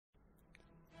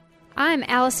I'm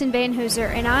Allison Van Hooser,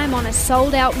 and I am on a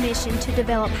sold-out mission to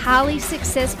develop highly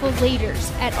successful leaders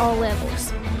at all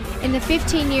levels. In the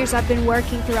 15 years I've been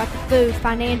working throughout the food,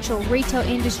 financial, retail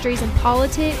industries, and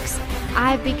politics,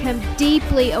 I have become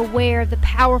deeply aware of the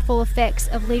powerful effects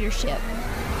of leadership.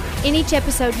 In each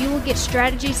episode, you will get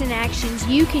strategies and actions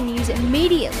you can use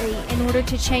immediately in order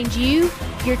to change you,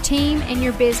 your team, and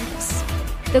your business.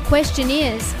 The question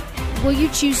is, will you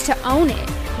choose to own it?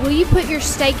 Will you put your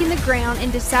stake in the ground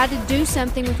and decide to do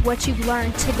something with what you've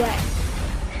learned today?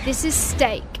 This is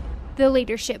Stake, the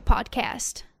Leadership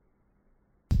Podcast.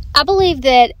 I believe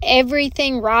that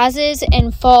everything rises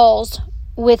and falls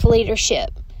with leadership.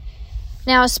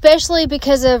 Now, especially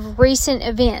because of recent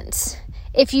events.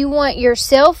 If you want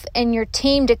yourself and your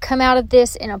team to come out of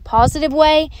this in a positive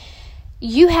way,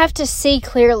 you have to see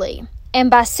clearly.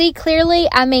 And by see clearly,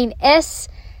 I mean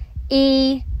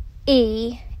S-E-E,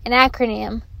 an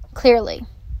acronym, clearly.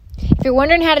 If you're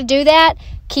wondering how to do that,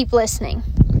 keep listening.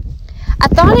 I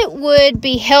thought it would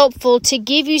be helpful to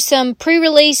give you some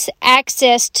pre-release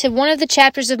access to one of the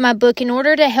chapters of my book in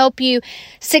order to help you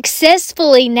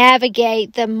successfully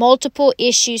navigate the multiple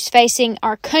issues facing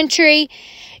our country,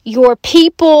 your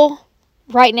people,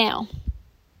 right now.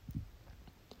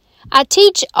 I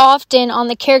teach often on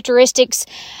the characteristics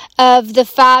of the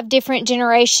 5 different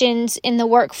generations in the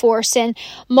workforce and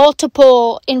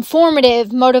multiple informative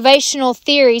motivational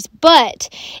theories. But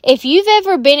if you've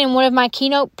ever been in one of my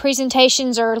keynote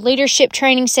presentations or leadership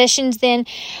training sessions, then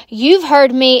you've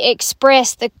heard me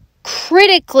express the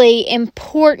critically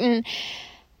important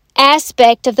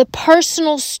aspect of the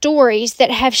personal stories that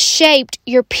have shaped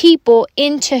your people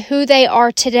into who they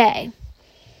are today.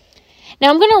 Now,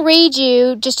 I'm going to read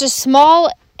you just a small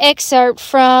excerpt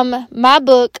from my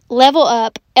book, Level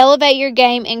Up, Elevate Your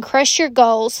Game, and Crush Your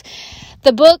Goals.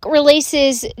 The book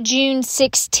releases June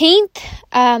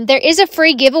 16th. There is a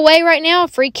free giveaway right now, a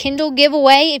free Kindle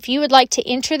giveaway. If you would like to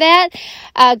enter that,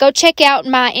 go check out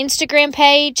my Instagram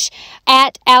page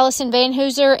at Allison Van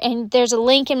Hooser, and there's a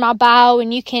link in my bio,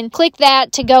 and you can click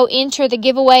that to go enter the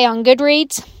giveaway on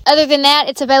Goodreads. Other than that,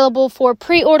 it's available for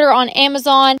pre-order on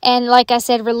Amazon, and like I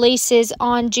said, releases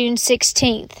on June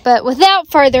 16th. But without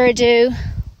further ado,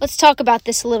 let's talk about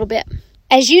this a little bit.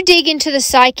 As you dig into the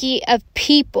psyche of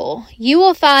people, you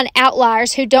will find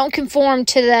outliers who don't conform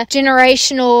to the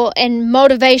generational and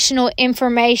motivational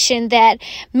information that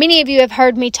many of you have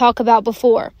heard me talk about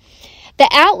before. The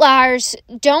outliers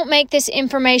don't make this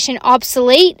information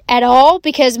obsolete at all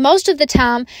because most of the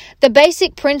time, the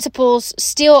basic principles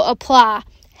still apply.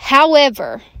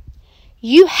 However,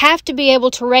 you have to be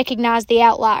able to recognize the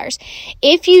outliers.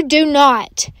 If you do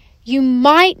not, you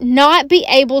might not be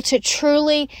able to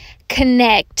truly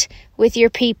connect with your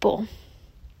people.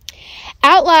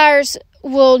 Outliers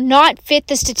will not fit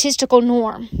the statistical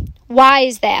norm. Why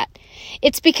is that?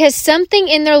 It's because something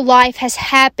in their life has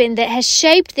happened that has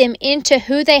shaped them into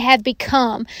who they have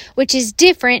become, which is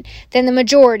different than the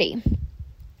majority.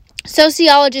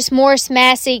 Sociologist Morris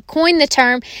Massey coined the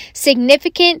term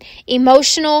significant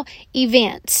emotional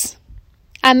events.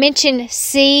 I mentioned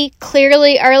see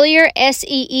clearly earlier,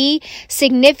 S-E-E,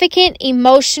 significant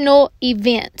emotional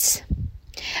events.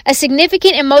 A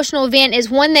significant emotional event is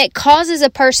one that causes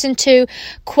a person to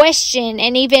question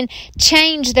and even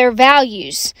change their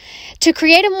values. To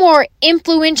create a more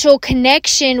influential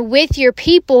connection with your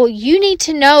people, you need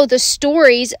to know the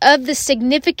stories of the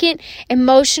significant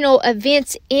emotional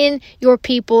events in your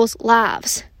people's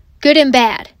lives, good and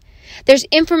bad. There's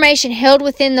information held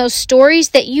within those stories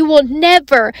that you will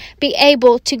never be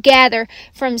able to gather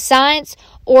from science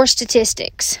or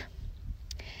statistics.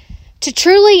 To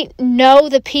truly know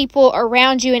the people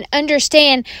around you and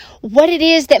understand what it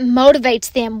is that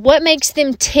motivates them, what makes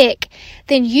them tick,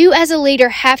 then you as a leader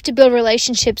have to build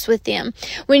relationships with them.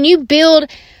 When you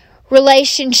build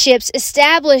relationships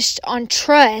established on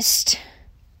trust,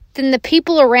 then the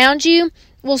people around you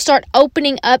will start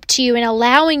opening up to you and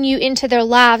allowing you into their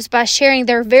lives by sharing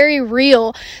their very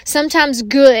real, sometimes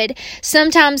good,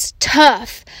 sometimes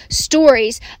tough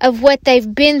stories of what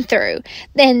they've been through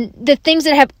and the things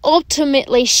that have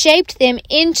ultimately shaped them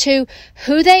into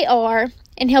who they are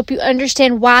and help you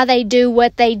understand why they do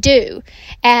what they do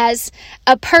as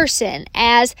a person,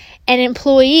 as an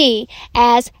employee,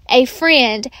 as a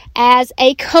friend, as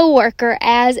a coworker,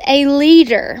 as a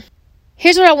leader.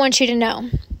 Here's what I want you to know.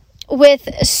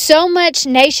 With so much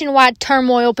nationwide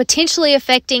turmoil potentially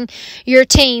affecting your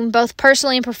team, both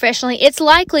personally and professionally, it's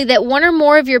likely that one or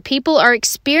more of your people are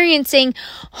experiencing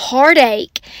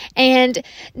heartache and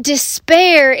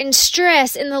despair and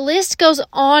stress, and the list goes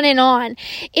on and on.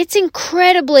 It's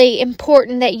incredibly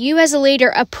important that you as a leader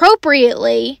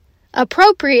appropriately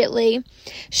appropriately,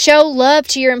 show love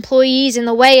to your employees in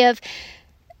the way of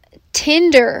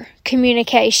tender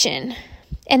communication.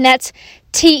 And that's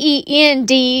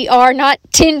TENDER, not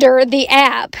Tinder, the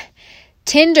app.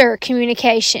 Tender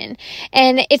communication.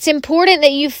 And it's important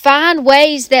that you find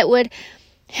ways that would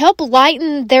help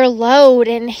lighten their load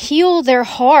and heal their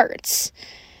hearts.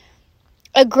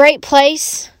 A great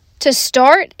place to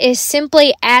start is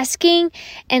simply asking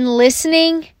and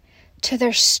listening to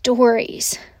their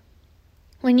stories.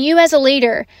 When you as a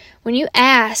leader, when you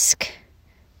ask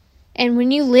and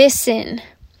when you listen,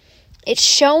 it's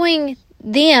showing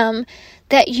them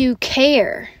that you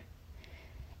care.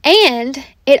 And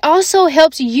it also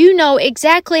helps you know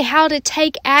exactly how to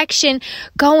take action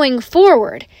going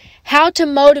forward, how to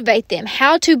motivate them,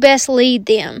 how to best lead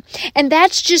them. And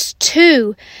that's just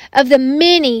two of the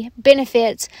many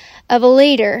benefits of a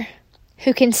leader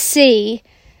who can see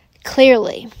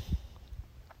clearly.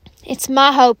 It's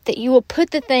my hope that you will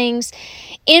put the things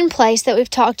in place that we've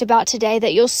talked about today,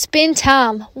 that you'll spend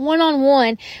time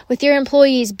one-on-one with your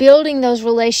employees, building those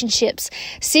relationships,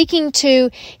 seeking to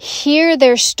hear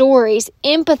their stories,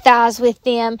 empathize with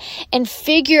them, and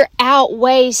figure out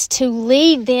ways to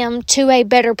lead them to a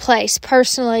better place,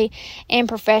 personally and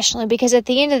professionally. Because at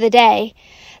the end of the day,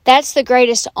 that's the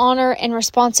greatest honor and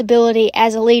responsibility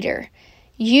as a leader.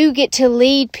 You get to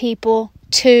lead people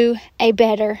to a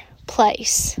better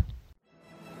place.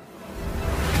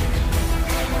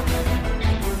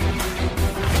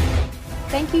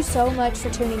 Thank you so much for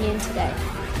tuning in today.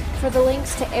 For the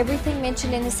links to everything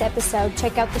mentioned in this episode,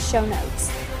 check out the show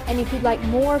notes. And if you'd like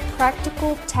more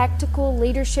practical, tactical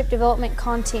leadership development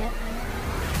content,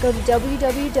 go to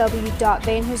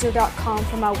www.vanhooser.com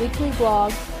for my weekly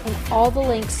blog and all the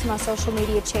links to my social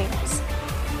media channels.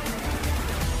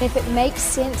 And if it makes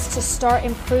sense to start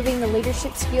improving the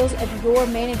leadership skills of your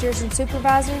managers and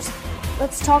supervisors,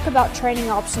 let's talk about training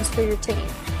options for your team.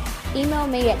 Email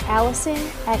me at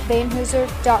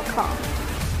allison@vanhooser.com.